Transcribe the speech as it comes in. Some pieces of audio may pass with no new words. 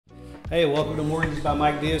Hey, welcome to Mortgages by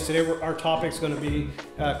Mike Diaz. Today our topic is going to be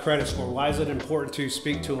credit score. Why is it important to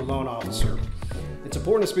speak to a loan officer? It's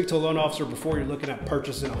important to speak to a loan officer before you're looking at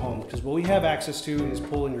purchasing a home, because what we have access to is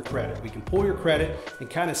pulling your credit. We can pull your credit and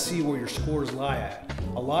kind of see where your scores lie at.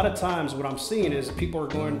 A lot of times what I'm seeing is people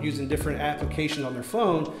are using different applications on their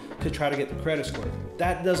phone to try to get the credit score.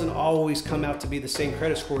 That doesn't always come out to be the same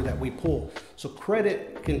credit score that we pull. So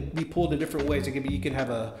credit can be pulled in different ways. It can be, you can have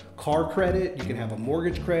a car credit, you can have a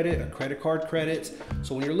mortgage credit, a credit card credit.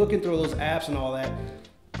 So when you're looking through those apps and all that,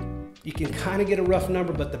 you can kind of get a rough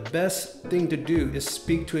number, but the best thing to do is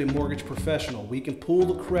speak to a mortgage professional. We can pull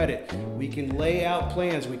the credit, we can lay out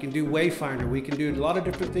plans, we can do Wayfinder, we can do a lot of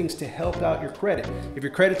different things to help out your credit. If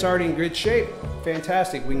your credit's already in good shape,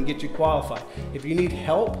 fantastic, we can get you qualified. If you need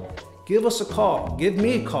help, give us a call, give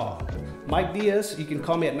me a call. Mike Diaz, you can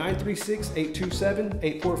call me at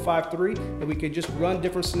 936-827-8453, and we can just run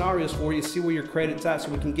different scenarios for you, see where your credit's at, so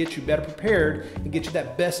we can get you better prepared and get you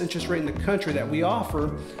that best interest rate in the country that we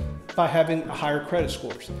offer by having higher credit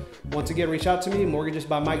scores. Once again, reach out to me,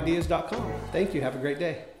 mortgagesbymikediaz.com. Thank you, have a great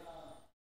day.